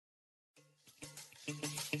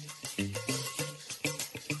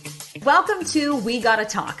Welcome to We Gotta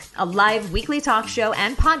Talk, a live weekly talk show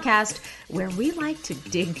and podcast where we like to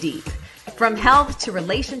dig deep. From health to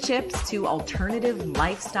relationships to alternative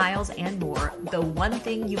lifestyles and more, the one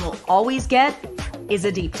thing you will always get is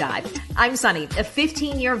a deep dive. I'm Sunny, a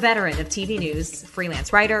 15-year veteran of TV news,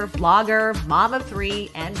 freelance writer, blogger, mom of 3,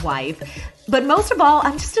 and wife. But most of all,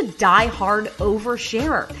 I'm just a die-hard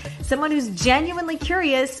oversharer, someone who's genuinely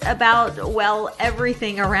curious about, well,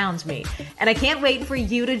 everything around me. And I can't wait for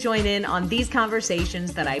you to join in on these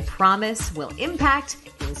conversations that I promise will impact,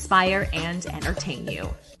 inspire, and entertain you.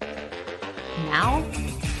 Now,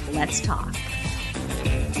 let's talk.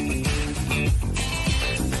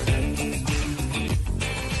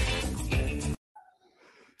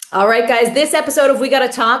 All right, guys, this episode of We Gotta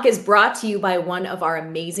Talk is brought to you by one of our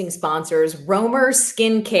amazing sponsors, Romer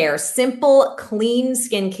Skincare. Simple, clean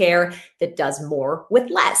skincare that does more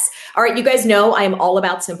with less. All right, you guys know I am all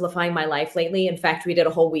about simplifying my life lately. In fact, we did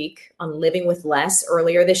a whole week on living with less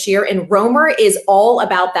earlier this year, and Romer is all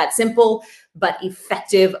about that simple but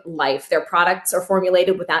effective life. Their products are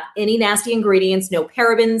formulated without any nasty ingredients, no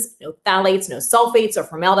parabens, no phthalates, no sulfates or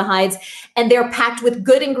formaldehydes, and they're packed with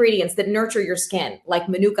good ingredients that nurture your skin, like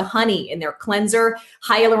Manuka honey in their cleanser,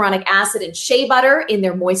 hyaluronic acid and shea butter in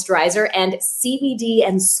their moisturizer, and CBD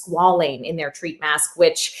and squalane in their treat mask,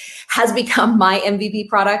 which has become my MVP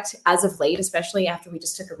product as of late, especially after we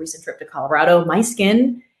just took a recent trip to Colorado. My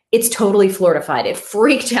skin, it's totally Floridified. It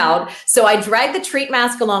freaked out. So I dragged the treat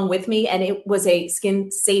mask along with me, and it was a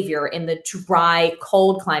skin savior in the dry,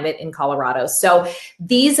 cold climate in Colorado. So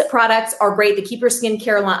these products are great. They keep your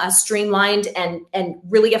skincare streamlined and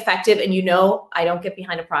really effective. And you know, I don't get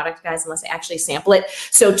behind a product, guys, unless I actually sample it.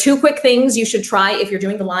 So 2 quick things you should try if you're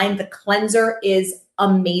doing the line. The cleanser is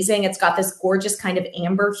amazing. It's got this gorgeous kind of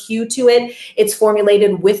amber hue to it. It's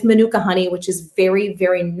formulated with Manuka honey, which is very,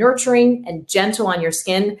 very nurturing and gentle on your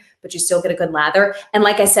skin, but you still get a good lather. And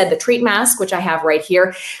like I said, the treat mask, which I have right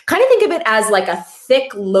here, kind of think of it as like a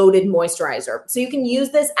thick loaded moisturizer. So you can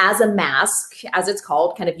use this as a mask, as it's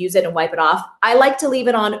called, kind of use it and wipe it off. I like to leave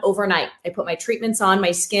it on overnight. I put my treatments on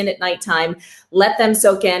my skin at nighttime, let them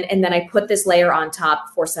soak in, and then I put this layer on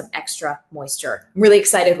top for some extra moisture. I'm really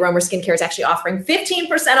excited. Romer Skincare is actually offering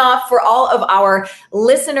 15% off for all of our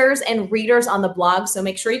listeners and readers on the blog. So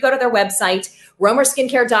make sure you go to their website,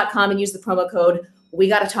 romerskincare.com, and use the promo code We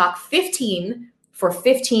Gotta Talk 15 for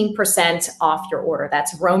 15% off your order.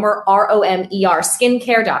 That's Romer, ROMER,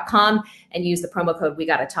 skincare.com, and use the promo code We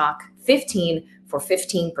Gotta Talk 15 for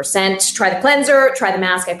 15%. Try the cleanser, try the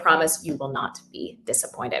mask. I promise you will not be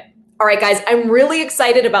disappointed. All right, guys, I'm really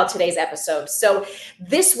excited about today's episode. So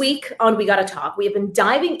this week on We Gotta Talk, we have been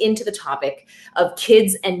diving into the topic of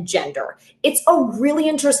kids and gender. It's a really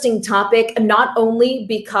interesting topic, not only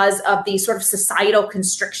because of the sort of societal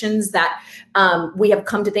constrictions that we have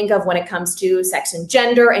come to think of when it comes to sex and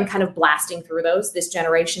gender and kind of blasting through those. This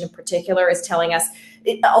generation in particular is telling us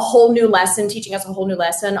a whole new lesson, teaching us a whole new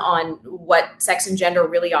lesson on what sex and gender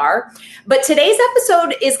really are. But today's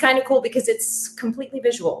episode is kind of cool because it's completely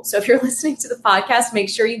visual. So if you're listening to the podcast, make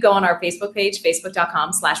sure you go on our Facebook page,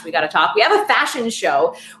 facebook.com/We Gotta Talk. We have a fashion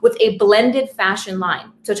show with a blended fashion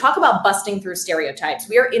line. So talk about busting through stereotypes.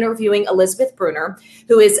 We are interviewing Elizabeth Brunner,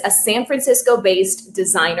 who is a San Francisco-based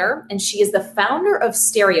designer, and she is the founder of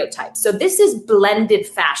StereoType. So this is blended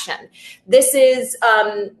fashion. This is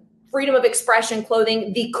freedom of expression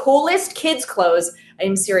clothing, the coolest kids' clothes, I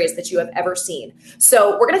am serious, that you have ever seen.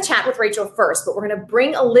 So we're going to chat with Rachel first, but we're going to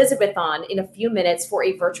bring Elizabeth on in a few minutes for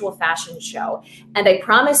a virtual fashion show. And I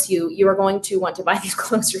promise you, you are going to want to buy these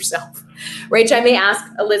clothes yourself. Rach, I may ask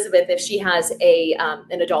Elizabeth if she has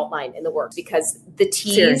an adult line in the works, because the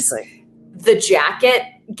tees, seriously, the jacket,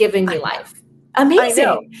 giving me life.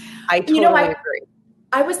 Amazing. I totally agree.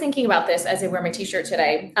 I was thinking about this as I wear my t-shirt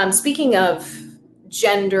today. Speaking of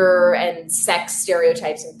gender and sex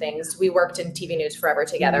stereotypes and things, we worked in TV news forever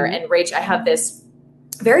together. Mm-hmm. And Rach, I have this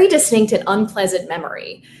very distinct and unpleasant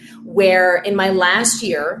memory where in my last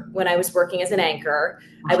year, when I was working as an anchor,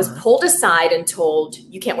 I was pulled aside and told,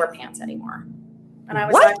 you can't wear pants anymore. And I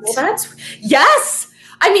was like, well, that's, yes.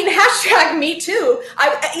 I mean, hashtag me too.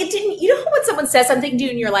 It didn't, you know when someone says something to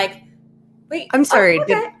you and you're like, wait, I'm sorry.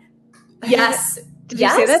 Okay. Yes. Did you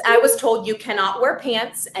say that? I was told you cannot wear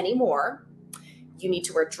pants anymore. You need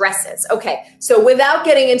to wear dresses. Okay. So without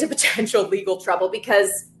getting into potential legal trouble,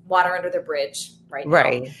 because water under the bridge right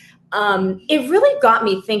now, it really got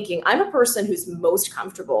me thinking. I'm a person who's most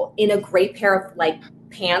comfortable in a great pair of like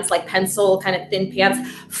pants, like pencil kind of thin pants,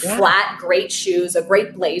 flat, great shoes, a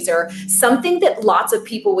great blazer, something that lots of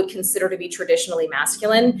people would consider to be traditionally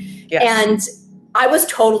masculine. Yes. And I was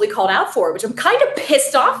totally called out for it, which I'm kind of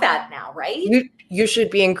pissed off at now, right? You should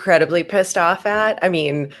be incredibly pissed off at. I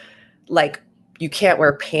mean, like, you can't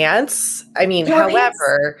wear pants. I mean,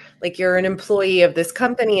 however, like, you're an employee of this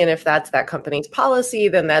company, and if that's that company's policy,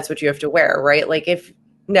 then that's what you have to wear, right? Like,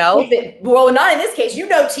 well, not in this case.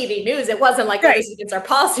 TV news. It wasn't like, this is against our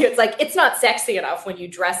policy. It's like, it's not sexy enough when you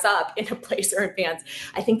dress up in a blazer and pants.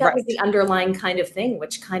 I think that was the underlying kind of thing,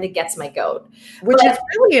 which kind of gets my goat. Which is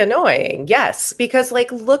really annoying. Yes. Because like,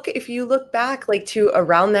 if you look back like to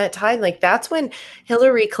around that time, like that's when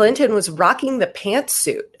Hillary Clinton was rocking the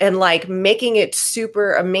pantsuit and like making it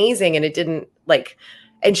super amazing. And it didn't like,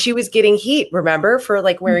 and she was getting heat, remember, for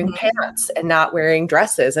like wearing pants and not wearing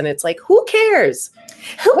dresses. And it's like, who cares?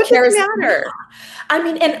 What cares? Matter? I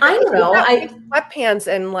mean, and I don't know. Sweatpants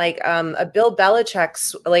and like a Bill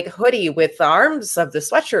Belichick's like hoodie with the arms of the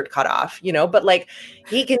sweatshirt cut off, but like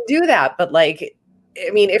he can do that. But like,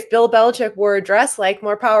 I mean, if Bill Belichick wore a dress, like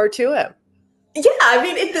more power to him. Yeah, I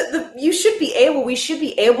mean, we should be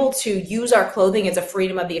able to use our clothing as a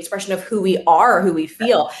freedom of the expression of who we are, who we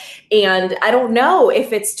feel. And I don't know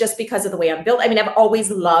if it's just because of the way I'm built. I mean, I've always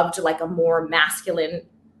loved like a more masculine,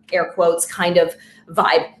 air quotes, kind of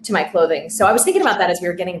vibe to my clothing. So I was thinking about that as we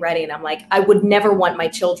were getting ready. And I'm like, I would never want my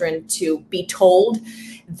children to be told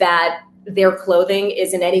that their clothing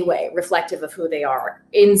is in any way reflective of who they are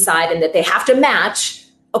inside and that they have to match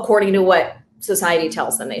according to what society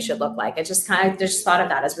tells them they should look like. I just thought of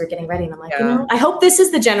that as we were getting ready. And I'm like, I hope this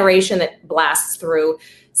is the generation that blasts through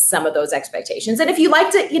some of those expectations. And if you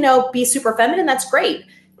like to, be super feminine, that's great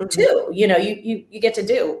too. You get to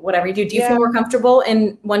do whatever you do. Do you feel more comfortable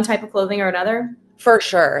in one type of clothing or another? For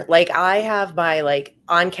sure. Like I have my like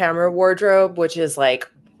on-camera wardrobe, which is like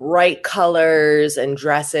bright colors and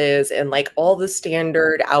dresses and like all the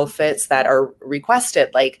standard outfits that are requested.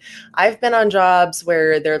 Like I've been on jobs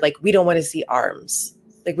where they're like, we don't want to see arms.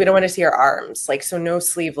 Like we don't want to see our arms. Like, so no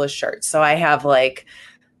sleeveless shirts. So I have like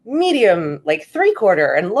medium, like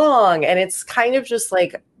 3/4 and long. And it's kind of just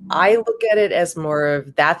like, I look at it as more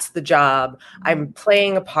of that's the job. I'm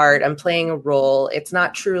playing a part. I'm playing a role. It's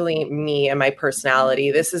not truly me and my personality.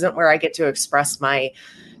 This isn't where I get to express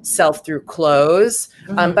myself through clothes.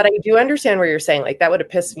 But I do understand where you're saying, like, that would have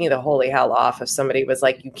pissed me the holy hell off if somebody was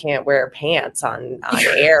like, you can't wear pants on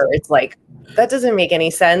air. It's like, that doesn't make any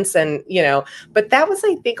sense. And, but that was,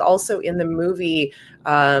 I think, also in the movie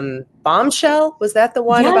Bombshell. Was that the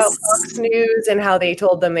one about Fox News and how they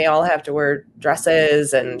told them they all have to wear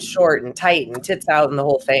dresses and short and tight and tits out and the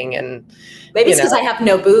whole thing? And maybe it's because I have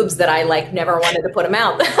no boobs that I like never wanted to put them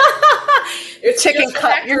out. You're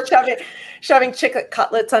shoving chicken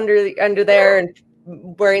cutlets under there and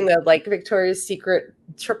wearing the like Victoria's Secret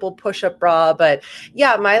triple push-up bra. But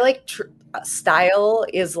yeah, my like style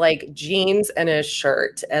is like jeans and a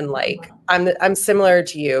shirt, and like I'm similar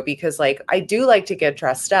to you because like I do like to get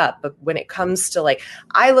dressed up, but when it comes to like,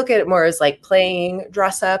 I look at it more as like playing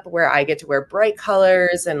dress up where I get to wear bright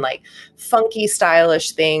colors and like funky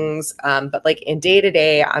stylish things, but like in day to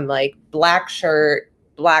day I'm like black shirt,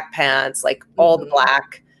 black pants, like all the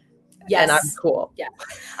black. Yes. And I'm cool. Yeah.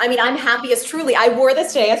 I mean, I'm happy as truly. I wore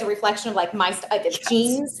this today as a reflection of like my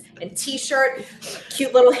jeans and t-shirt,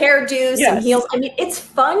 cute little hairdos, some heels. I mean, it's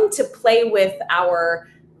fun to play with our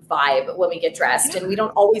vibe when we get dressed, and we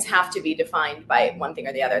don't always have to be defined by one thing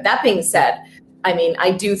or the other. That being said, I mean, I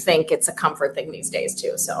do think it's a comfort thing these days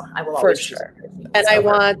too. So I will always. For sure. And I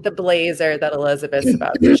want the blazer that Elizabeth's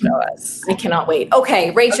about to show us. I cannot wait.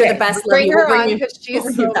 Okay, Rach, you're the best. Bring her on because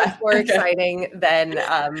she's so much more exciting than,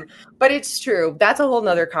 but it's true. That's a whole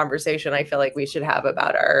nother conversation I feel like we should have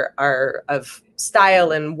about our of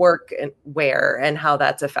style and work and wear and how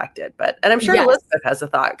that's affected. And I'm sure Elizabeth has a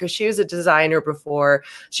thought because she was a designer before.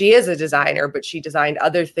 She is a designer, but she designed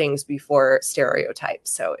other things before StereoType.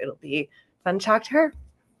 So it'll be fun to talk to her.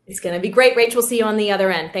 It's going to be great. Rach, we'll see you on the other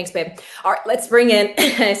end. Thanks, babe. All right, let's bring in,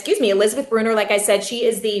 Elizabeth Brunner. Like I said, she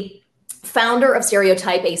is the founder of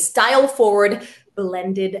StereoType, a style-forward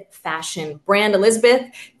blended fashion brand. Elizabeth,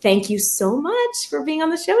 thank you so much for being on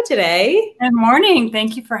the show today. Good morning.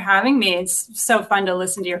 Thank you for having me. It's so fun to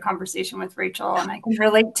listen to your conversation with Rachel, and I can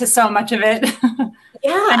relate to so much of it.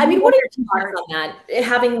 Yeah, I mean, what are your thoughts on that?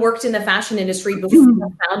 Having worked in the fashion industry before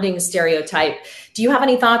founding StereoType, do you have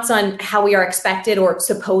any thoughts on how we are expected or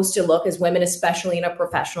supposed to look as women, especially in a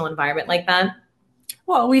professional environment like that?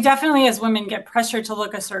 Well, we definitely as women get pressured to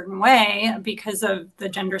look a certain way because of the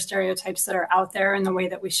gender stereotypes that are out there and the way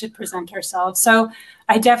that we should present ourselves. So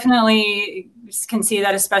I definitely can see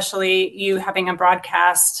that, especially you having a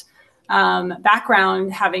broadcast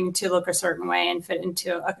background, having to look a certain way and fit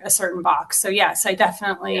into a certain box. So yes, I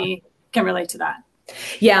definitely can relate to that.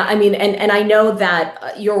 Yeah, I mean, and I know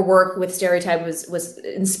that your work with StereoType was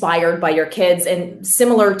inspired by your kids, and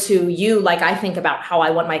similar to you, like I think about how I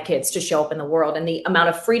want my kids to show up in the world and the amount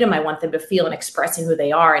of freedom I want them to feel in expressing who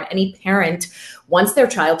they are. And any parent wants their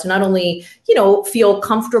child to not only, feel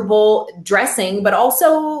comfortable dressing, but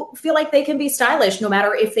also feel like they can be stylish, no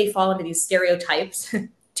matter if they fall into these stereotypes.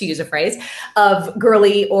 To use a phrase, of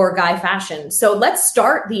girly or guy fashion. So let's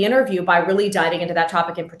start the interview by really diving into that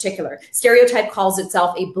topic in particular. StereoType calls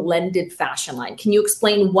itself a blended fashion line. Can you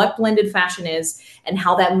explain what blended fashion is and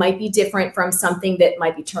how that might be different from something that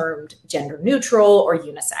might be termed gender neutral or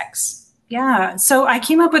unisex? Yeah, so I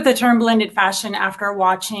came up with the term blended fashion after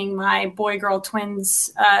watching my boy-girl twins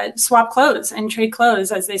swap clothes and trade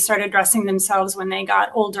clothes as they started dressing themselves when they got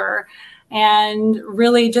older. And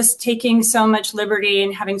really just taking so much liberty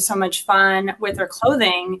and having so much fun with their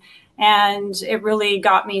clothing. And it really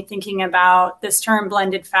got me thinking about this term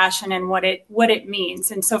blended fashion and what it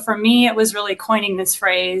means. And so for me, it was really coining this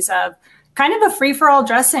phrase of kind of a free-for-all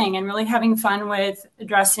dressing and really having fun with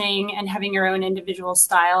dressing and having your own individual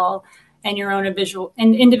style and your own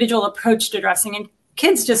individual approach to dressing. And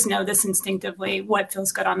kids just know this instinctively, what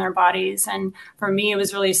feels good on their bodies. And for me, it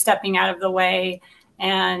was really stepping out of the way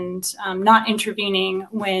and not intervening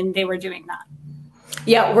when they were doing that.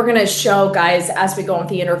 Yeah, we're going to show, guys, as we go on with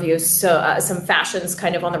the interview, so some fashions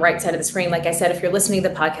kind of on the right side of the screen. Like I said, if you're listening to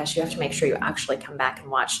the podcast, you have to make sure you actually come back and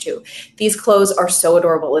watch too. These clothes are so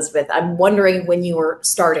adorable, Elizabeth. I'm wondering, when you were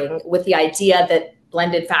starting with the idea that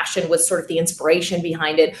blended fashion was sort of the inspiration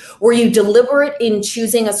behind it, were you deliberate in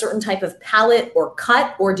choosing a certain type of palette or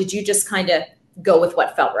cut, or did you just kind of go with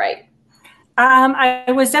what felt right?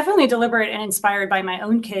 I was definitely deliberate and inspired by my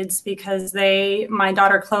own kids because my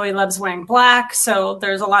daughter Chloe loves wearing black. So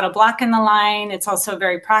there's a lot of black in the line. It's also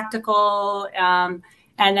very practical. And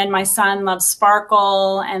then my son loves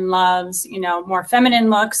sparkle and loves, more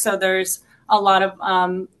feminine looks. So there's a lot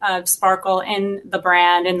of sparkle in the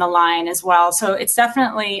brand, in the line as well. So it's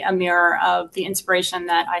definitely a mirror of the inspiration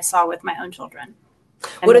that I saw with my own children.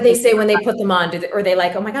 What do they say when they put them on? Are they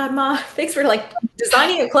like, oh my God, Ma, thanks for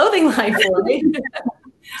designing a clothing line for me?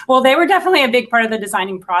 Well, they were definitely a big part of the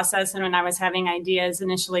designing process. And when I was having ideas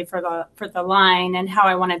initially for the line and how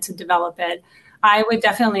I wanted to develop it, I would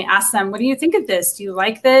definitely ask them, what do you think of this? Do you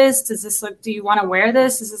like this? Do you want to wear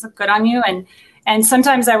this? Does this look good on you? And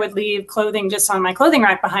sometimes I would leave clothing just on my clothing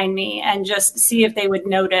rack behind me and just see if they would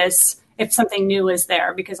notice if something new is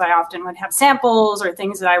there, because I often would have samples or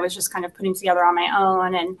things that I was just kind of putting together on my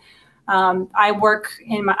own. And I work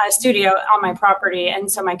in a studio on my property.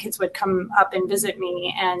 And so my kids would come up and visit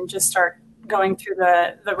me and just start going through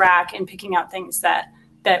the rack and picking out things that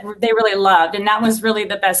they really loved. And that was really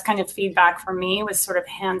the best kind of feedback for me, was sort of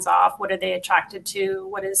hands off. What are they attracted to?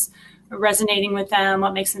 What is resonating with them?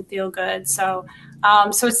 What makes them feel good? So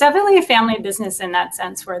it's definitely a family business in that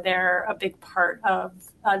sense, where they're a big part of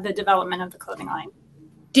the development of the clothing line.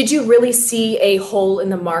 Did you really see a hole in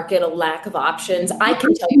the market, a lack of options? I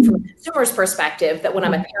can tell you from a consumer's perspective that when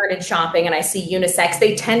I'm a parent and shopping and I see unisex,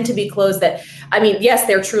 they tend to be clothes that, yes,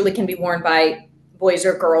 they truly can be worn by boys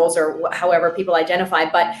or girls or however people identify,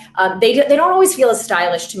 but they don't always feel as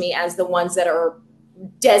stylish to me as the ones that are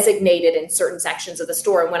designated in certain sections of the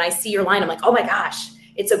store. And when I see your line, I'm like, oh my gosh,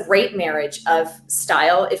 it's a great marriage of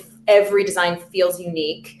style. If every design feels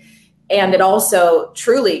unique, and it also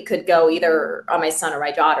truly could go either on my son or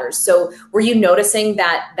my daughters. So were you noticing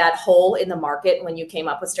that hole in the market when you came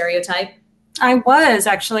up with StereoType? I was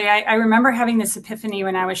actually. I remember having this epiphany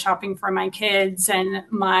when I was shopping for my kids, and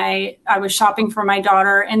I was shopping for my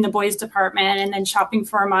daughter in the boys department and then shopping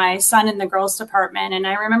for my son in the girls department. And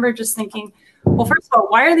I remember just thinking, well, first of all,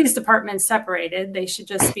 why are these departments separated? They should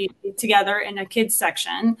just be together in a kids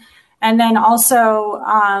section. And then also,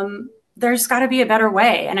 there's got to be a better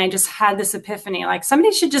way. And I just had this epiphany, like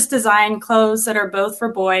somebody should just design clothes that are both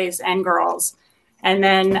for boys and girls. And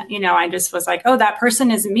then, I just was like, oh, that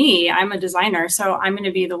person is me. I'm a designer. So I'm going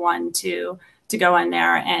to be the one to go in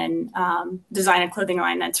there and design a clothing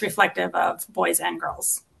line that's reflective of boys and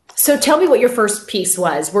girls. So tell me what your first piece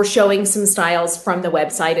was. We're showing some styles from the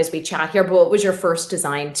website as we chat here, but what was your first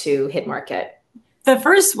design to hit market? The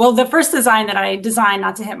first design that I designed,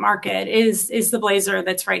 not to hit market, is the blazer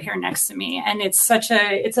that's right here next to me. And it's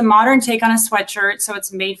a modern take on a sweatshirt. So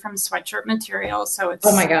it's made from sweatshirt material. So it's,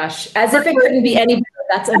 oh my gosh, as if it couldn't be any better.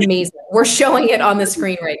 That's amazing. We're showing it on the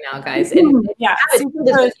screen right now, guys. And yeah,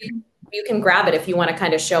 you can grab it if you want to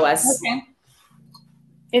kind of show us. Okay.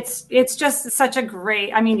 It's just such a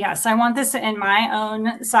great, yes, I want this in my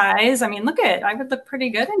own size. Look at it. I would look pretty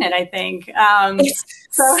good in it, I think. It's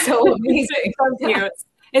so amazing. So cute.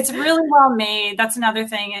 It's really well made. That's another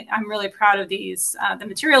thing. I'm really proud of these, the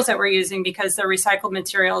materials that we're using, because they're recycled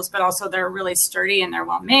materials, but also they're really sturdy and they're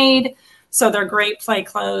well made. So they're great play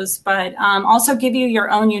clothes, but also give you your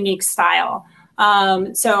own unique style.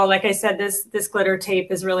 So like I said, this glitter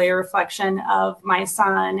tape is really a reflection of my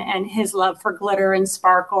son and his love for glitter and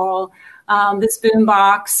sparkle. This boom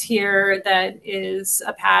box here that is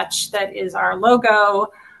a patch that is our logo.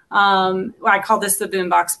 I call this the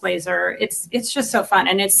boombox blazer. It's just so fun,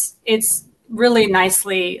 and it's really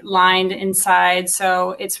nicely lined inside,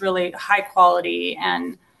 so it's really high quality,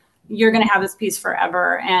 and you're going to have this piece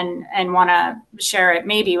forever, and want to share it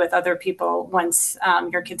maybe with other people once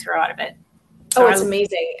your kids grow out of it. So it's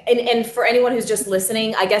amazing. And for anyone who's just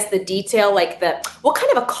listening, I guess the detail, like what kind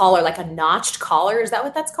of a collar, like a notched collar, is that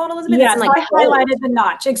what that's called, Elizabeth? Yeah, so I highlighted the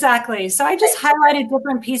notch. Exactly. So I just highlighted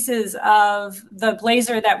different pieces of the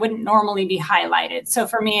blazer that wouldn't normally be highlighted. So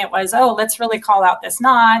for me, it was, let's really call out this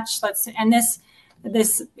notch. And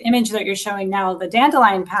this image that you're showing now, the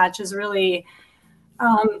dandelion patch, is really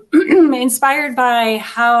inspired by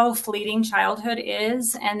how fleeting childhood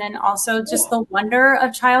is, and then also just the wonder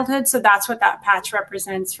of childhood. So that's what that patch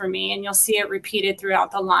represents for me. And you'll see it repeated throughout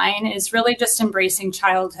the line, is really just embracing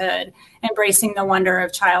childhood, embracing the wonder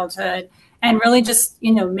of childhood, and really just,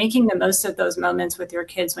 making the most of those moments with your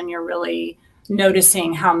kids when you're really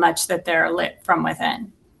noticing how much that they're lit from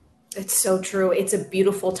within. It's so true. It's a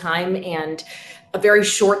beautiful time, and a very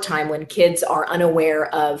short time when kids are unaware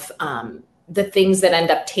of, the things that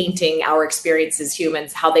end up tainting our experience as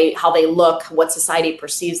humans, how they look, what society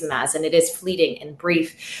perceives them as, and it is fleeting and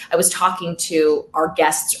brief. I was talking to our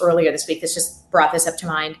guests earlier this week. This just brought this up to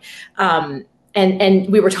mind, and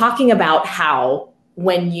we were talking about how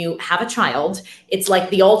when you have a child, it's like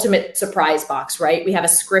the ultimate surprise box, right? We have a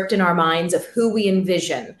script in our minds of who we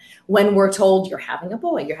envision when we're told you're having a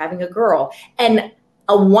boy, you're having a girl, and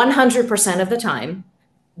 100% of the time,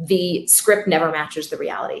 the script never matches the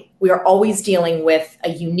reality. We are always dealing with a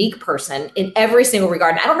unique person in every single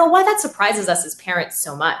regard. And I don't know why that surprises us as parents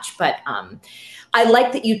so much, but I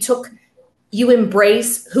like that you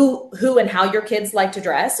embrace who and how your kids like to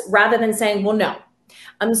dress, rather than saying, well, no,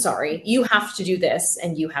 I'm sorry, you have to do this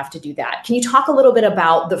and you have to do that. Can you talk a little bit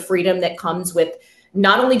about the freedom that comes with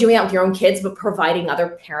not only doing that with your own kids, but providing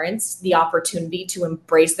other parents the opportunity to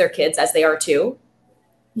embrace their kids as they are too?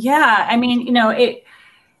 Yeah, I mean,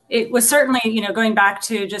 it was certainly, going back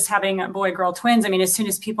to just having a boy-girl twins. I mean, as soon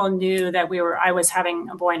as people knew that I was having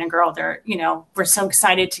a boy and a girl, we're so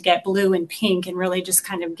excited to get blue and pink and really just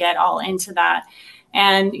kind of get all into that.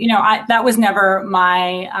 And, that was never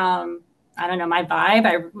my, my vibe.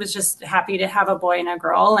 I was just happy to have a boy and a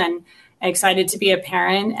girl, and excited to be a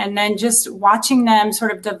parent. And then just watching them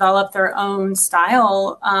sort of develop their own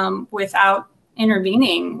style without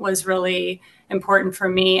intervening was really important for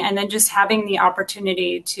me. And then just having the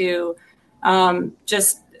opportunity to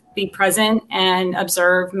just be present and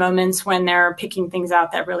observe moments when they're picking things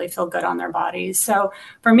out that really feel good on their bodies. So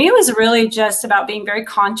for me, it was really just about being very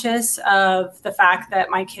conscious of the fact that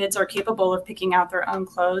my kids are capable of picking out their own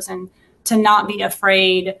clothes, and to not be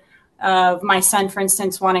afraid of my son, for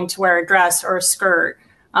instance, wanting to wear a dress or a skirt.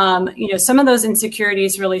 Some of those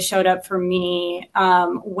insecurities really showed up for me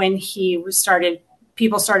when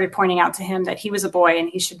people started pointing out to him that he was a boy and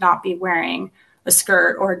he should not be wearing a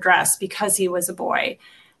skirt or a dress because he was a boy.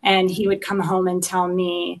 And he would come home and tell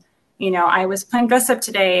me, I was playing dress up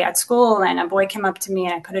today at school, and a boy came up to me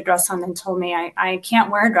and I put a dress on and told me I can't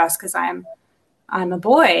wear a dress because I'm a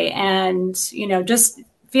boy. And, just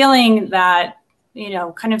feeling that,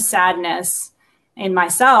 kind of sadness in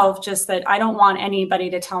myself, just that I don't want anybody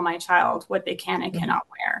to tell my child what they can and cannot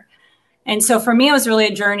wear. And so for me, it was really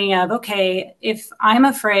a journey of, okay, if I'm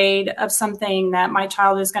afraid of something that my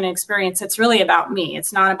child is going to experience, it's really about me.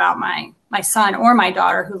 It's not about my son or my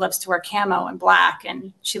daughter, who loves to wear camo and black,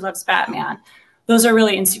 and she loves Batman. Those are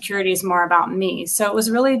really insecurities more about me. So it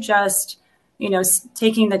was really just,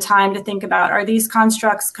 taking the time to think about, are these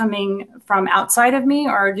constructs coming from outside of me,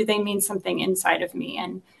 or do they mean something inside of me?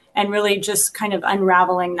 And really just kind of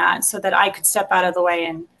unraveling that so that I could step out of the way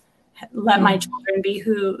and let my children be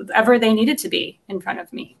whoever they needed to be in front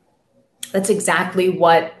of me. That's exactly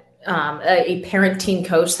what a parent-teen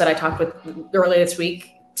coach that I talked with earlier this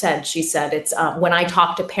week said. She said, it's when I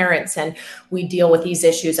talk to parents and we deal with these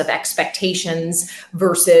issues of expectations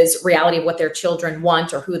versus reality of what their children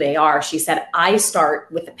want or who they are, she said, I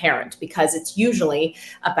start with the parent, because it's usually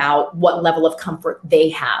about what level of comfort they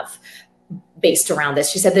have based around this.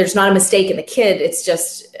 She said, there's not a mistake in the kid. It's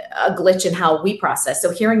just a glitch in how we process.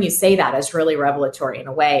 So hearing you say that is really revelatory in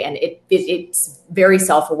a way. And it's very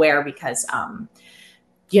self-aware, because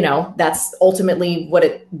you know, that's ultimately what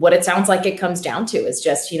it sounds like it comes down to, is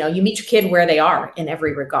just, you know, you meet your kid where they are in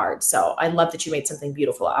every regard. So I love that you made something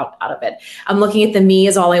beautiful out of it. I'm looking at the "Me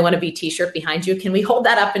is all I want to be" t-shirt behind you. Can we hold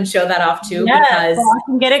that up and show that off too? Yes, Because well, I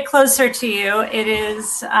can get it closer to you. It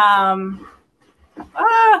is, so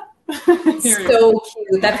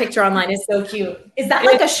cute. That picture online is so cute. Is that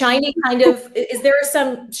like a shiny kind of, is there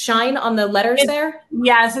some shine on the letters there?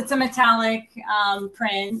 Yes, it's a metallic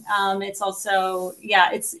print. It's also,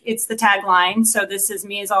 it's the tagline. So this is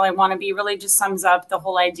 "Me is all I want to be" really just sums up the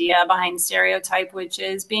whole idea behind StereoType, which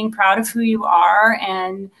is being proud of who you are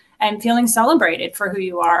and feeling celebrated for who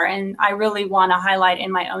you are. And I really want to highlight in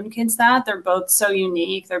my own kids that they're both so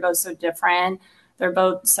unique. They're both so different. They're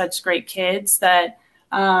both such great kids that,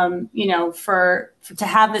 you know, to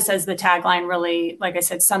have this as the tagline really, like I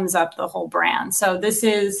said, sums up the whole brand. So this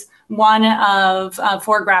is one of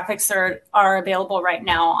 4 graphics that are available right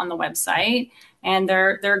now on the website, and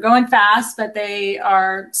they're going fast, but they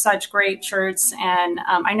are such great shirts. And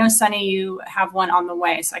I know, Sunny, you have one on the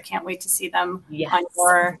way, so I can't wait to see them on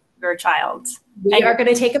your child. We are going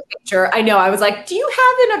to take a picture. I know. I was like, do you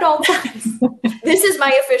have an adult size? This is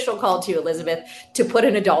my official call to you, Elizabeth, to put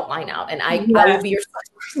an adult line out, and I will be your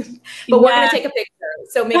son. But we're going to take a picture.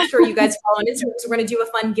 So make sure you guys follow on Instagram, because we're going to do a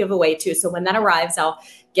fun giveaway too. So when that arrives, I'll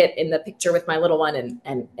get in the picture with my little one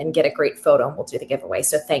and get a great photo, and we'll do the giveaway.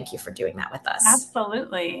 So thank you for doing that with us.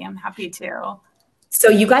 Absolutely. I'm happy to. So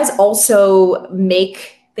you guys also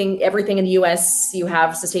make everything in the US. You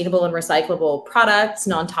have sustainable and recyclable products,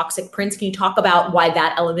 non-toxic prints. Can you talk about why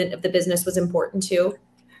that element of the business was important too?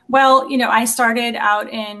 Well, you know, I started out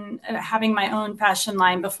in having my own fashion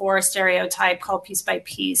line before StereoType called Piece by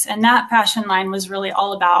Piece. And that fashion line was really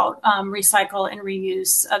all about recycle and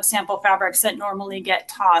reuse of sample fabrics that normally get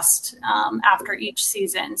tossed after each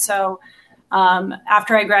season. So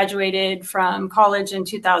after I graduated from college in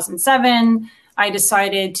 2007, I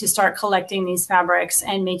decided to start collecting these fabrics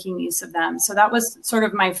and making use of them. So that was sort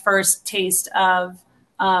of my first taste of,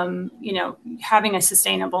 you know, having a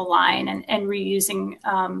sustainable line and reusing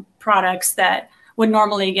products that would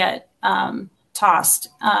normally get tossed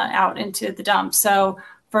out into the dump. So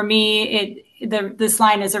for me, this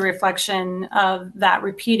line is a reflection of that,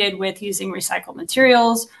 repeated with using recycled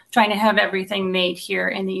materials, trying to have everything made here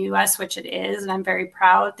in the US, which it is. And I'm very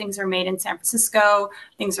proud. Things are made in San Francisco.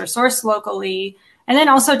 Things are sourced locally. And then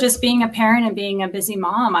also just being a parent and being a busy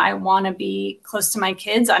mom, I want to be close to my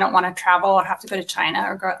kids. I don't want to travel or have to go to China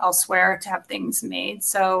or go elsewhere to have things made.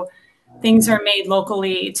 So things are made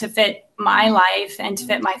locally to fit my life and to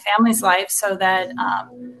fit my family's life, so that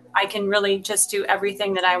I can really just do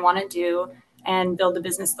everything that I want to do and build the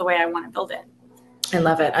business the way I want to build it. I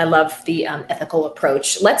love it. I love the ethical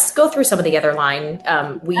approach. Let's go through some of the other line.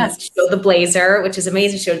 We showed the blazer, which is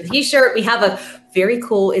amazing. Showed the t-shirt. We have a very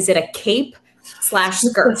cool, is it a cape /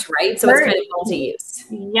 skirt, right? So it's kind of multi-use.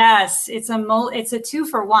 Yes, it's a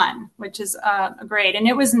 2-for-1, which is great. And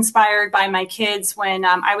it was inspired by my kids when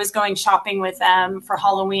I was going shopping with them for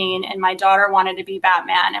Halloween, and my daughter wanted to be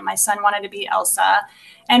Batman and my son wanted to be Elsa.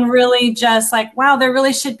 And really just like, wow, there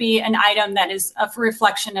really should be an item that is a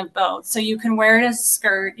reflection of both. So you can wear it as a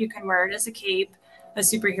skirt, you can wear it as a cape, a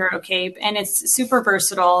superhero cape, and it's super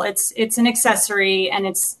versatile. It's an accessory, and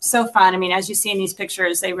it's so fun. I mean, as you see in these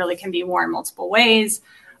pictures, they really can be worn multiple ways.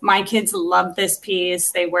 My kids love this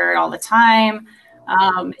piece. They wear it all the time.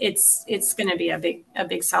 It's going to be a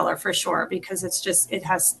big seller for sure, because it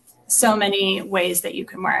has so many ways that you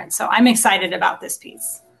can wear it. So I'm excited about this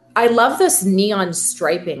piece. I love this neon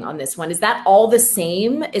striping on this one. Is that all the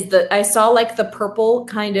same? I saw like the purple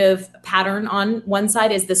kind of pattern on one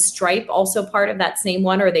side. Is the stripe also part of that same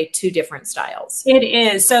one, or are they two different styles? It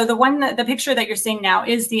is. So the picture that you're seeing now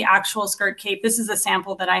is the actual skirt cape. This is a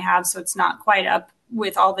sample that I have, so it's not quite up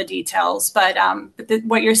with all the details, but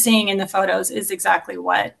what you're seeing in the photos is exactly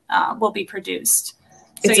what will be produced.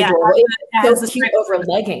 It's adorable. It's so cute over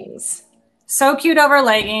leggings. So cute over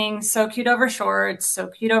leggings, so cute over shorts, so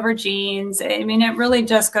cute over jeans. I mean, it really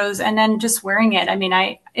just goes, and then just wearing it. I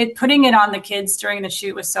mean, putting it on the kids during the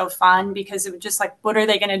shoot was so fun, because it was just like, what are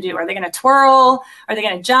they going to do? Are they going to twirl? Are they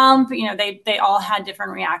going to jump? You know, they all had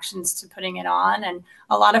different reactions to putting it on, and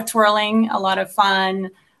a lot of twirling, a lot of fun.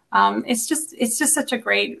 It's just such a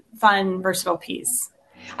great, fun, versatile piece.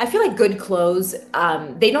 I feel like good clothes,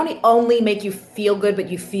 they don't only make you feel good, but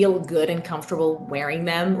you feel good and comfortable wearing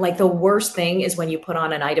them. Like the worst thing is when you put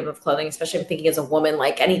on an item of clothing, especially I'm thinking as a woman,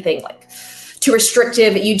 like anything like too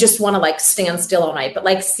restrictive, you just want to like stand still all night. But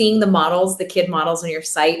like seeing the kid models on your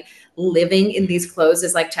site living in these clothes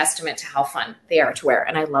is like testament to how fun they are to wear.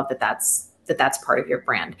 And I love that that's part of your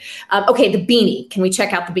brand. Okay, the beanie. Can we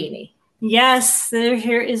check out the beanie? Yes,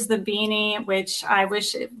 here is the beanie, which I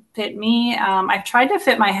wish it fit me. I've tried to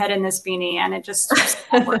fit my head in this beanie, and it just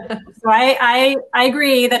won't work. So I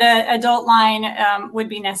agree that an adult line would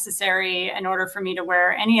be necessary in order for me to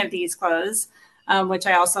wear any of these clothes, which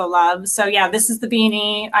I also love. So yeah, this is the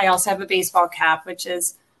beanie. I also have a baseball cap, which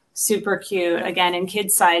is super cute, again, in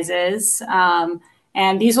kid sizes.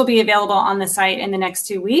 And these will be available on the site in the next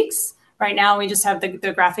 2 weeks. Right now, we just have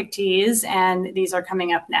the graphic tees, and these are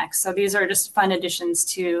coming up next. So these are just fun additions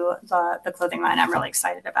to the clothing line I'm really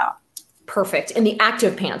excited about. Perfect. And the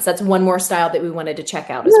active pants, that's one more style that we wanted to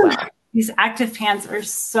check out as well. These active pants are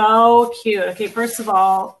so cute. Okay, first of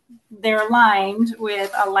all, they're lined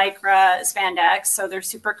with a Lycra spandex, so they're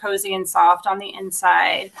super cozy and soft on the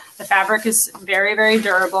inside. The fabric is very, very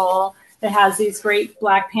durable. It has these great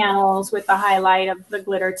black panels with the highlight of the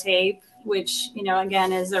glitter tape, which, you know,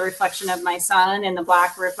 again, is a reflection of my son, and the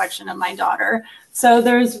black reflection of my daughter. So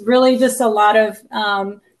there's really just a lot of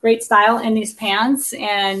great style in these pants,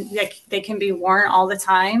 and they can be worn all the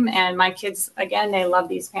time. And my kids, again, they love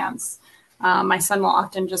these pants. My son will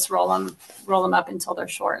often just roll them up until they're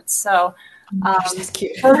shorts. So that's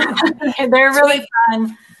cute. They're really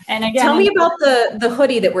fun. And again, tell me about the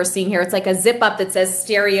hoodie that we're seeing here. It's like a zip up that says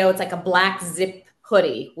stereo. It's like a black zip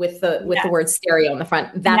hoodie with the word stereo on the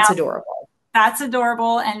front. That's adorable. That's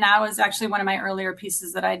adorable. And that was actually one of my earlier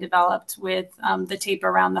pieces that I developed with the tape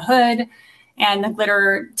around the hood and the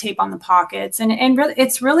glitter tape on the pockets. And really,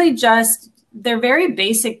 it's really just, they're very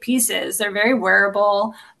basic pieces. They're very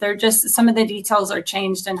wearable. They're just, some of the details are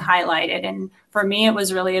changed and highlighted. And for me, it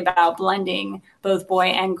was really about blending both boy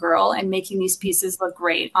and girl and making these pieces look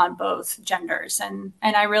great on both genders. And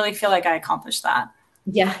I really feel like I accomplished that.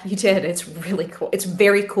 Yeah, you did. It's really cool. It's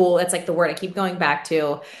very cool. It's like the word I keep going back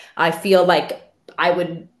to. I feel like I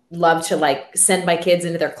would love to like send my kids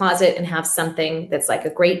into their closet and have something that's like a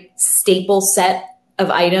great staple set of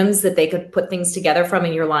items that they could put things together from.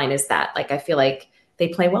 And your line is that. Like, I feel like they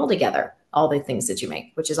play well together, all the things that you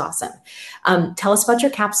make, which is awesome. Tell us about your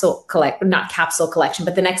not capsule collection,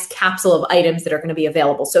 but the next capsule of items that are going to be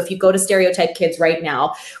available. So if you go to StereoType Kids right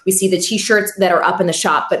now, we see the t-shirts that are up in the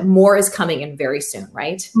shop, but more is coming in very soon,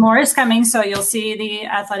 right? More is coming. So you'll see the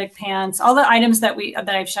athletic pants, all the items that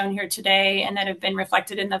I've shown here today and that have been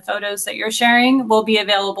reflected in the photos that you're sharing will be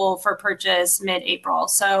available for purchase mid-April.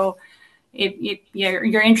 So if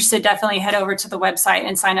you're interested, definitely head over to the website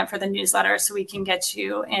and sign up for the newsletter so we can get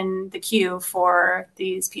you in the queue for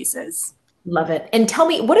these pieces. Love it. And tell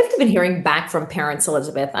me, what have you been hearing back from parents,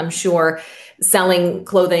 Elizabeth? I'm sure selling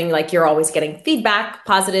clothing, like you're always getting feedback,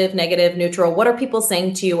 positive, negative, neutral. What are people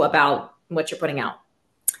saying to you about what you're putting out?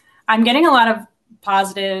 I'm getting a lot of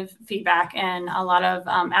positive feedback and a lot of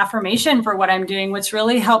affirmation for what I'm doing, which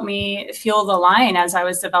really helped me fuel the line as I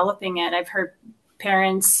was developing it. I've heard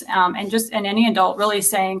parents and any adult really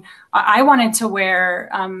saying, I wanted to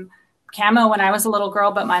wear camo when I was a little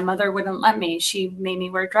girl, but my mother wouldn't let me. She made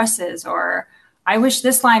me wear dresses, or I wish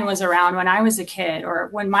this line was around when I was a kid or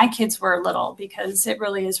when my kids were little, because it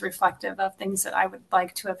really is reflective of things that I would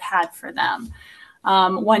like to have had for them.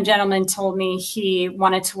 One gentleman told me he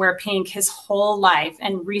wanted to wear pink his whole life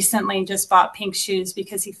and recently just bought pink shoes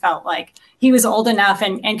because he felt like he was old enough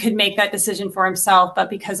and could make that decision for himself. But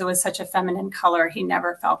because it was such a feminine color, he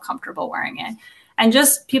never felt comfortable wearing it. And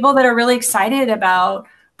just people that are really excited about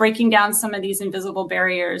breaking down some of these invisible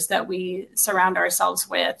barriers that we surround ourselves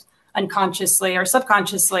with unconsciously or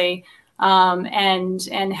subconsciously,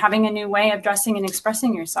 and having a new way of dressing and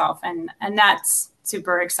expressing yourself. And that's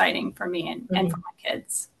super exciting for me and for my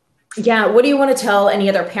kids. Yeah. What do you want to tell any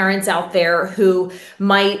other parents out there who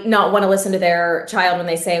might not want to listen to their child when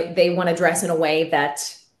they say they want to dress in a way that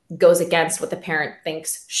goes against what the parent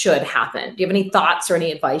thinks should happen? Do you have any thoughts or any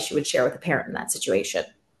advice you would share with a parent in that situation?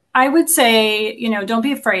 I would say, don't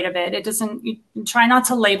be afraid of it. You try not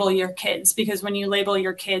to label your kids, because when you label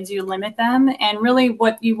your kids, you limit them. And really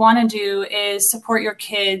what you want to do is support your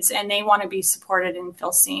kids, and they want to be supported and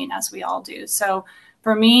feel seen, as we all do. So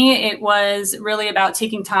for me, it was really about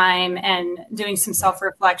taking time and doing some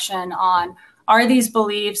self-reflection on, are these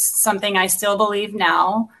beliefs something I still believe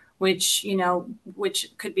now, which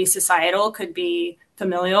could be societal, could be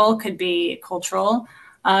familial, could be cultural.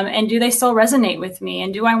 And do they still resonate with me?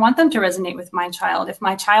 And do I want them to resonate with my child? If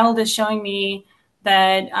my child is showing me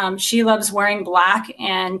that she loves wearing black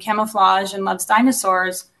and camouflage and loves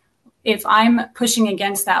dinosaurs, if I'm pushing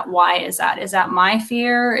against that, why is that? Is that my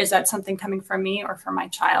fear? Is that something coming from me or from my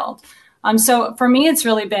child? So for me, it's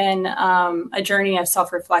really been a journey of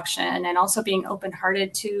self-reflection and also being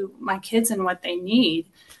open-hearted to my kids and what they need.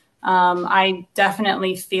 I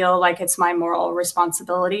definitely feel like it's my moral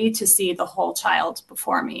responsibility to see the whole child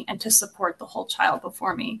before me and to support the whole child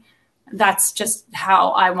before me. That's just how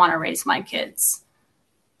I want to raise my kids.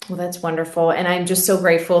 Well, that's wonderful. And I'm just so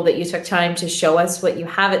grateful that you took time to show us what you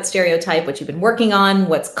have at StereoType, what you've been working on,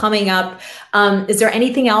 what's coming up. Is there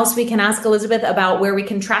anything else we can ask Elizabeth about where we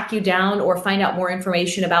can track you down or find out more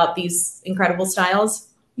information about these incredible styles?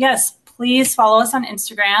 Yes, please follow us on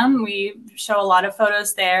Instagram. We show a lot of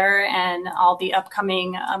photos there and all the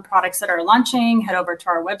upcoming products that are launching. Head over to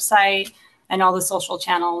our website and all the social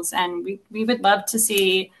channels. And we would love to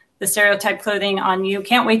see the StereoType clothing on you.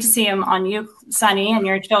 Can't wait to see them on you, Sunny, and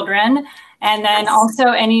your children. And then also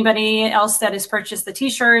anybody else that has purchased the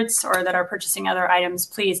t-shirts or that are purchasing other items,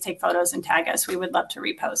 please take photos and tag us. We would love to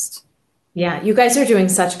repost. Yeah, you guys are doing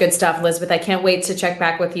such good stuff, Elizabeth. I can't wait to check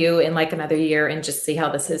back with you in like another year and just see how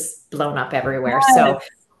this has blown up everywhere. Yes. So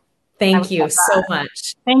thank you so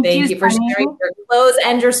much. Thank you for sharing your clothes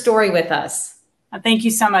and your story with us. Thank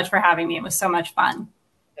you so much for having me. It was so much fun.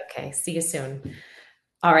 Okay, see you soon.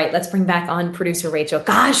 All right, let's bring back on producer Rachel.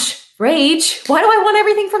 Gosh, Rach, why do I want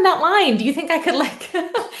everything from that line? Do you think I could like, do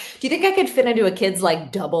you think I could fit into a kid's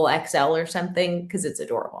like double XL or something? Because it's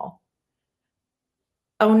adorable.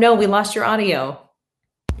 Oh no, we lost your audio.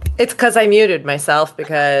 It's because I muted myself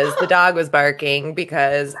because the dog was barking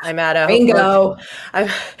because I'm at a Bingo.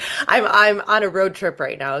 I'm on a road trip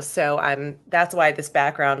right now, so that's why this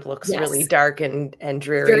background looks really dark and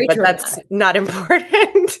dreary. Very but dramatic. That's not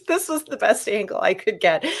important. This was the best angle I could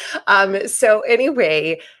get. So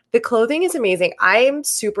anyway, the clothing is amazing. I am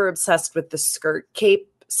super obsessed with the skirt cape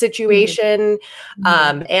situation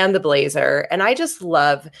and the blazer, and I just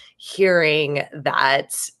love hearing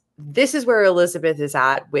that. This is where Elizabeth is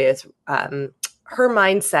at with her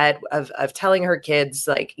mindset of telling her kids,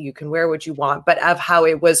 like, you can wear what you want, but of how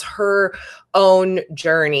it was her own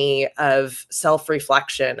journey of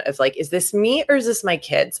self-reflection of like, is this me or is this my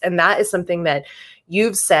kids? And that is something that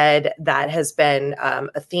you've said that has been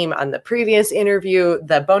a theme on the previous interview,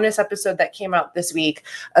 the bonus episode that came out this week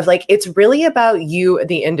of like, it's really about you,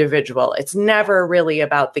 the individual. It's never really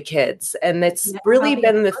about the kids. And it's really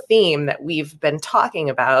been the theme that we've been talking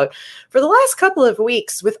about for the last couple of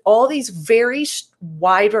weeks with all these very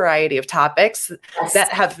wide variety of topics that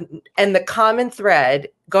have, and the common thread.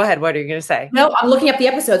 Go ahead. What are you going to say? No, I'm looking up the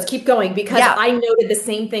episodes. Keep going, because I noted the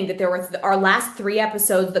same thing, that there were our last 3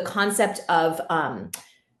 episodes, the concept of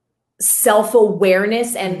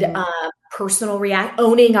self-awareness and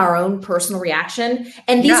owning our own personal reaction.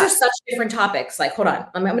 And these are such different topics. Like, hold on,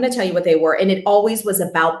 I'm going to tell you what they were. And it always was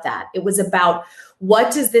about that. It was about,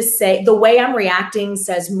 what does this say? The way I'm reacting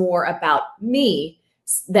says more about me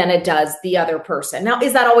than it does the other person. Now,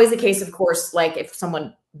 is that always the case? Of course, like if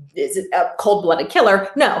someone is a cold-blooded killer,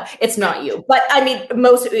 no, it's not you. But I mean,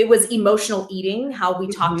 it was emotional eating, how we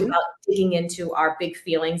talked about digging into our big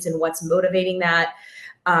feelings and what's motivating that.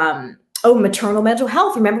 Maternal mental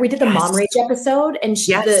health. Remember we did the Mom Rage episode, and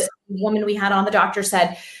the woman we had on, the doctor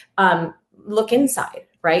said, look inside.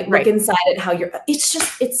 Right? Look inside at how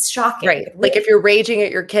it's shocking. Right. Like if you're raging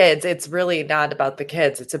at your kids, it's really not about the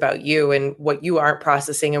kids. It's about you and what you aren't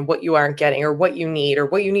processing and what you aren't getting or what you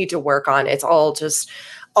need to work on. It's all just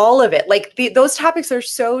all of it. Like those topics are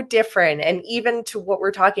so different. And even to what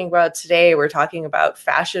we're talking about today, we're talking about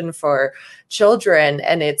fashion for children.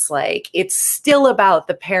 And it's like, it's still about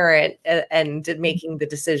the parent and making the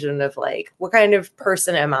decision of like, what kind of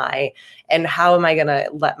person am I? And how am I going to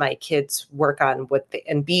let my kids work on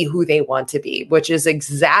and be who they want to be, which is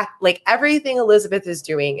like everything Elizabeth is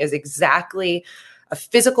doing is exactly a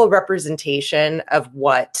physical representation of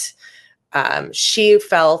what she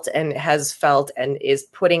felt and has felt and is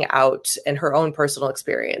putting out in her own personal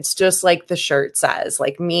experience. Just like the shirt says,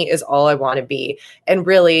 like, me is all I want to be. And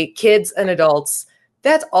really, kids and adults,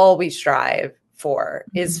 that's all we strive for,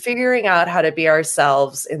 is figuring out how to be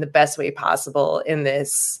ourselves in the best way possible in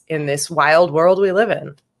this wild world we live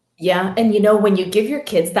in. Yeah. And when you give your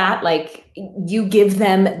kids that, like, you give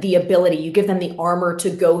them the ability, you give them the armor to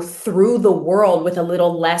go through the world with a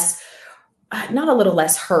little less, not a little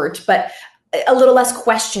less hurt, but a little less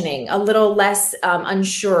questioning, a little less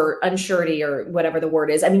unsurety, or whatever the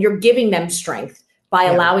word is. I mean, you're giving them strength by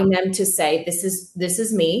allowing them to say, this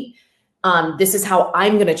is me. This is how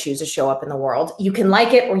I'm going to choose to show up in the world. You can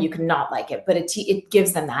like it or you can not like it, but it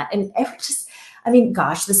gives them that. And I mean,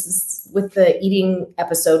 gosh, this is with the eating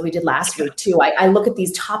episode we did last week too. I look at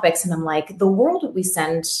these topics and I'm like, the world that we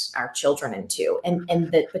send our children into and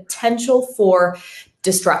the potential for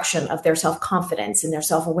destruction of their self-confidence and their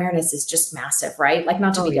self-awareness is just massive, right? Like,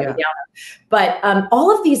 not to be Debbie Downer, but all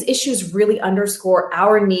of these issues really underscore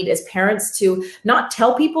our need as parents to not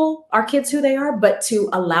tell people, our kids, who they are, but to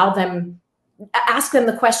allow them, ask them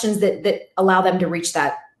the questions that allow them to reach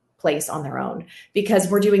that place on their own, because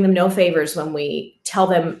we're doing them no favors when we tell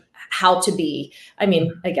them how to be. I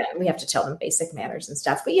mean, again, we have to tell them basic manners and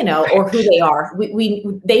stuff, but or who they are.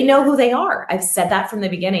 They know who they are. I've said that from the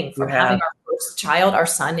beginning, from having our first child, our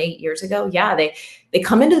son 8 years ago. Yeah, they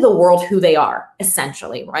come into the world who they are,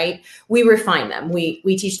 essentially, right? We refine them. We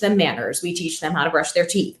teach them manners. We teach them how to brush their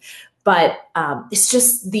teeth. But it's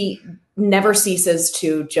just never ceases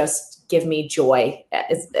to just give me joy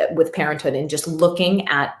with parenthood and just looking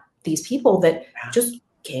at these people that just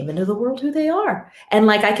came into the world who they are. And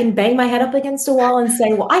like, I can bang my head up against a wall and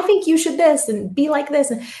say, well, I think you should this and be like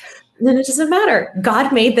this. And then it doesn't matter.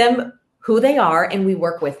 God made them who they are, and we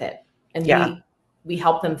work with it. And we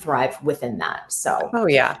help them thrive within that. So. Oh,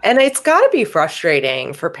 yeah. And it's got to be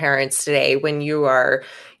frustrating for parents today when you are,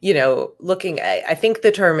 looking at, I think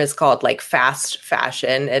the term is called like fast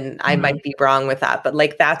fashion, and I might be wrong with that, but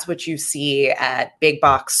like, that's what you see at big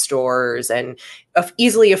box stores and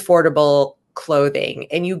easily affordable clothing.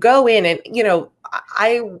 And you go in and,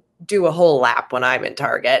 I do a whole lap when I'm in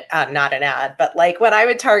Target, not an ad, but like when I'm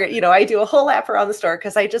in Target, I do a whole lap around the store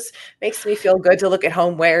because I just makes me feel good to look at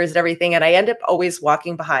homewares and everything. And I end up always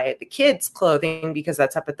walking behind the kids' clothing because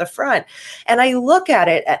that's up at the front. And I look at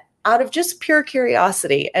it out of just pure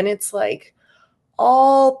curiosity. And it's like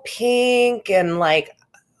all pink and like,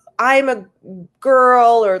 I'm a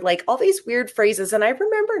girl, or like all these weird phrases. And I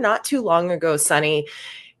remember not too long ago, Sunny,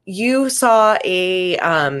 you saw a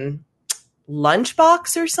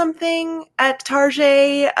lunchbox or something at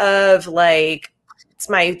Target of like, it's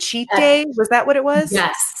my cheat day. Was that what it was?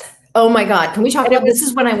 Yes. Oh my God. Can we talk about this?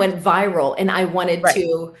 Is when I went viral and I wanted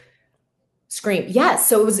to scream. Yes.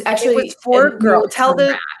 So it was actually it was for girl. Tell the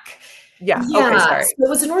rack. Yeah. Yeah. Okay. Sorry. So it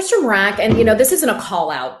was a Nordstrom rack, and this isn't a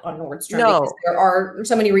call out on Nordstrom because there are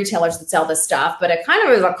so many retailers that sell this stuff, but it kind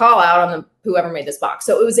of is a call out on whoever made this box.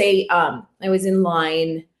 So it was I was in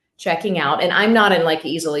line checking out, and I'm not an like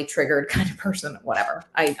easily triggered kind of person, whatever.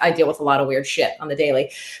 I deal with a lot of weird shit on the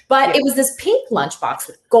daily, but it was this pink lunchbox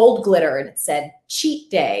with gold glitter, and it said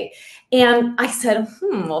cheat day. And I said,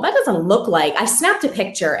 well, that doesn't look like. I snapped a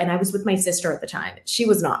picture, and I was with my sister at the time. She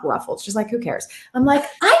was not ruffled. She's like, who cares? I'm like,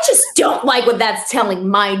 I just don't like what that's telling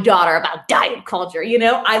my daughter about diet culture.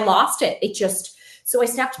 I lost it. So I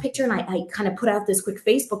snapped a picture and I kind of put out this quick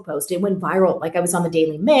Facebook post. It went viral. Like, I was on the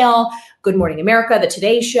Daily Mail, Good Morning America, the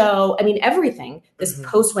Today Show. I mean, everything. This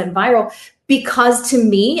post went viral because to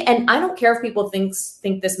me, and I don't care if people think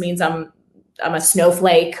this means I'm a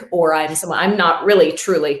snowflake or I'm someone. I'm not really,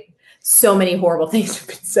 truly. So many horrible things have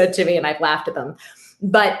been said to me and I've laughed at them.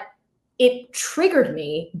 But it triggered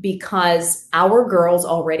me because our girls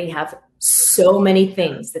already have so many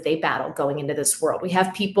things that they battle going into this world. We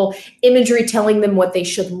have imagery telling them what they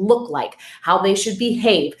should look like, how they should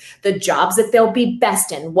behave, the jobs that they'll be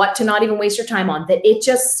best in, what to not even waste your time on, that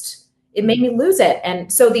it made me lose it.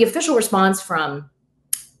 And so the official response from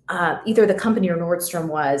either the company or Nordstrom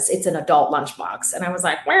was, it's an adult lunchbox. And I was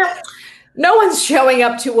like, well, no one's showing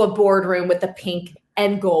up to a boardroom with a pink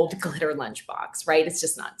and gold glitter lunchbox, right? It's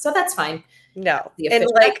just not. So that's fine. No. The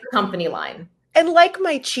official, that's the company line. And like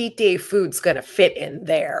my cheat day food's going to fit in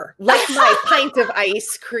there. Like my pint of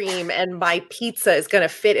ice cream and my pizza is going to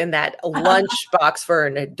fit in that lunchbox for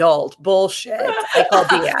an adult. Bullshit. I call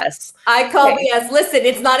BS. BS. Listen,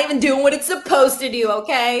 it's not even doing what it's supposed to do,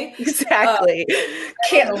 okay? Exactly.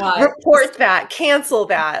 Can't report that. Cancel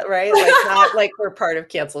that, right? Like, not like we're part of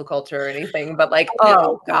cancel culture or anything, but like,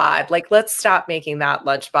 oh God, like, let's stop making that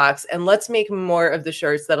lunchbox and let's make more of the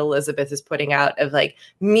shirts that Elizabeth is putting out of like,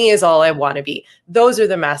 me is all I want to be. Those are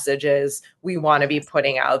the messages we want to be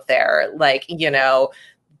putting out there. Like,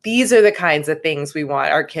 these are the kinds of things we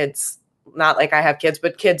want our kids, not like I have kids,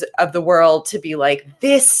 but kids of the world to be like,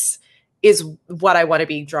 this is what I want to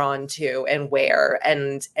be drawn to and wear,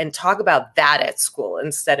 and talk about that at school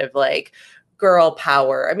instead of like girl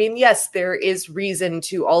power. I mean, yes, there is reason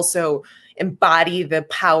to also embody the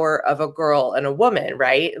power of a girl and a woman,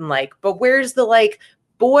 right? And like, but where's the like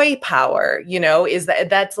boy power, is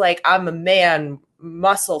that's like, I'm a man,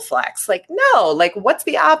 muscle flex. Like, no, like what's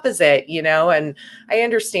the opposite, and I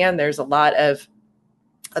understand there's a lot of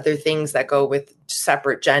other things that go with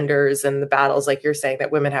separate genders and the battles, like you're saying,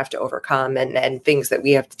 that women have to overcome, and things that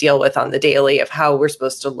we have to deal with on the daily of how we're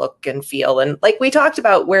supposed to look and feel. And like we talked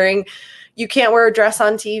about, you can't wear a dress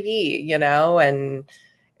on TV, and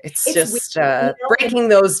it's just breaking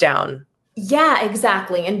those down. Yeah,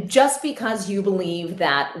 exactly. And just because you believe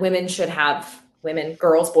that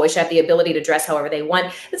girls, boys should have the ability to dress however they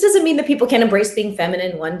want, this doesn't mean that people can embrace being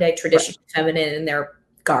feminine one day, traditionally feminine in their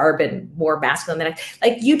garb and more masculine the next.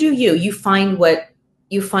 Like, you do you find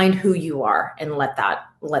who you are and let that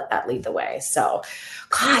lead the way. So,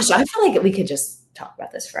 gosh, I feel like we could just talk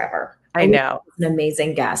about this forever. I know. An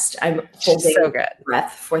amazing guest. I'm holding so good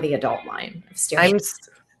breath for the adult line of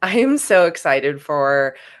I'm so excited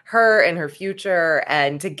for her and her future,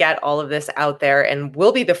 and to get all of this out there. And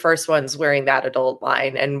we'll be the first ones wearing that adult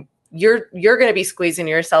line. And you're going to be squeezing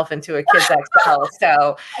yourself into a Kids XL.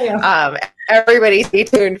 So everybody stay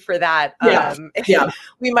tuned for that.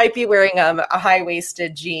 We might be wearing a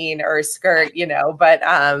high-waisted jean or a skirt, but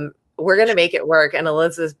we're going to make it work. And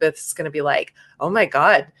Elizabeth's going to be like, oh my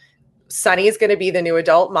God, Sunny is going to be the new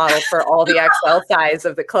adult model for all the XL size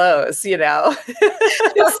of the clothes, You'll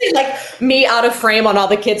see like me out of frame on all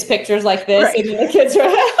the kids' pictures like this. Right. And the kids are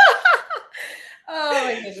oh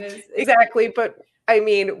my goodness. Exactly. But I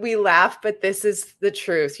mean, we laugh, but this is the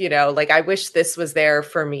truth, like I wish this was there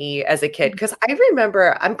for me as a kid. Cause I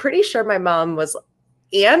remember, I'm pretty sure my mom was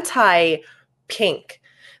anti-pink.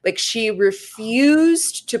 Like, she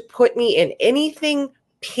refused to put me in anything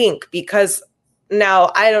pink, because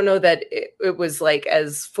now, I don't know that it was like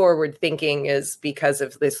as forward thinking as because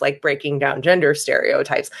of this like breaking down gender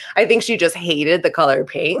stereotypes. I think she just hated the color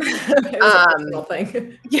pink. It was a personal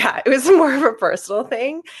thing. Yeah, it was more of a personal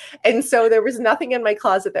thing. And so there was nothing in my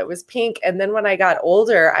closet that was pink. And then when I got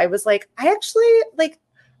older, I was like,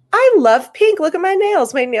 I love pink. Look at my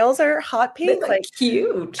nails. My nails are hot pink. Like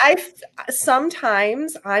cute.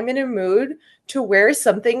 Sometimes I'm in a mood to wear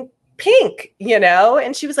something pink,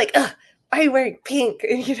 and she was like, ugh, why are you wearing pink?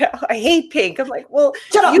 And, I hate pink. I'm like, well,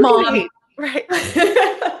 shut up, Mom. Hate. Right.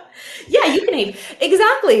 Yeah, you can hate.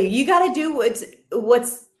 Exactly. You got to do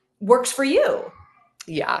what's works for you.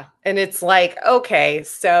 Yeah. And it's like, okay,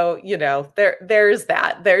 so, there's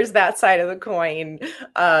that side of the coin.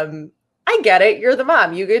 I get it. You're the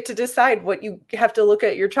mom. You get to decide what you have to look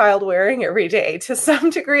at your child wearing every day. To some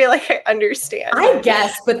degree, like, I understand. I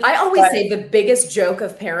guess, but I always say the biggest joke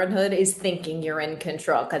of parenthood is thinking you're in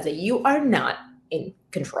control, because you are not in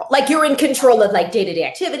control. Like, you're in control of like day-to-day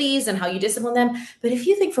activities and how you discipline them. But if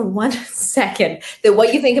you think for 1 second that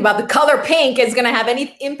what you think about the color pink is going to have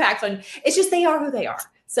any impact on, it's just, they are who they are.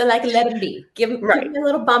 So like, let them be. Give them the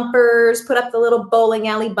little bumpers, put up the little bowling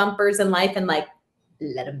alley bumpers in life, and like,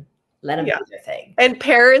 let them do their thing. And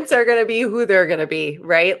parents are going to be who they're going to be,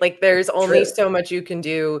 right? Like, there's only so much you can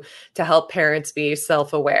do to help parents be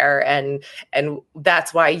self-aware. And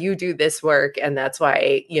that's why you do this work. And that's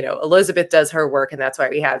why, Elizabeth does her work. And that's why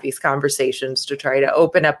we have these conversations, to try to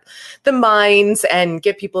open up the minds and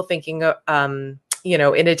get people thinking, in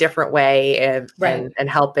a different way, and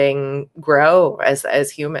helping grow as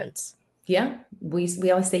humans. Yeah. We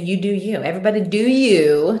always say, you do you. Everybody do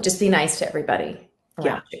you. Just be nice to everybody.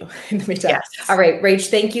 You. Yes. All right, Rach,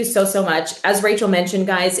 thank you so much. As Rachel mentioned,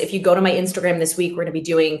 guys, if you go to my Instagram this week, we're going to be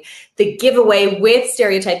doing the giveaway with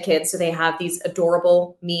StereoType Kids. So they have these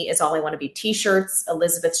adorable Me Is All I Want to Be t-shirts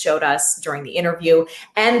Elizabeth showed us during the interview,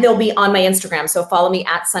 and they'll be on my Instagram. So follow me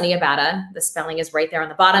at Sunny Abata. The spelling is right there on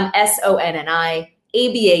the bottom. SonniAbata.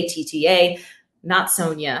 Not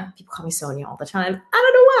Sonia. People call me Sonia all the time.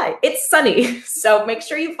 I don't know why. It's Sunny. So make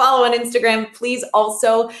sure you follow on Instagram. Please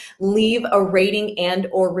also leave a rating and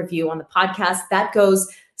or review on the podcast. That goes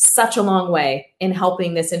such a long way in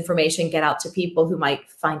helping this information get out to people who might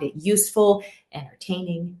find it useful,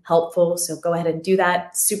 entertaining, helpful. So go ahead and do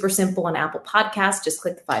that. Super simple on Apple Podcasts. Just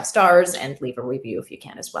click the 5 stars and leave a review if you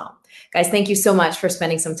can as well. Guys, thank you so much for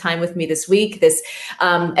spending some time with me this week, this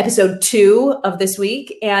episode 2 of this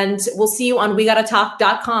week. And we'll see you on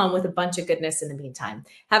WeGottaTalk.com with a bunch of goodness in the meantime.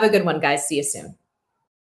 Have a good one, guys. See you soon.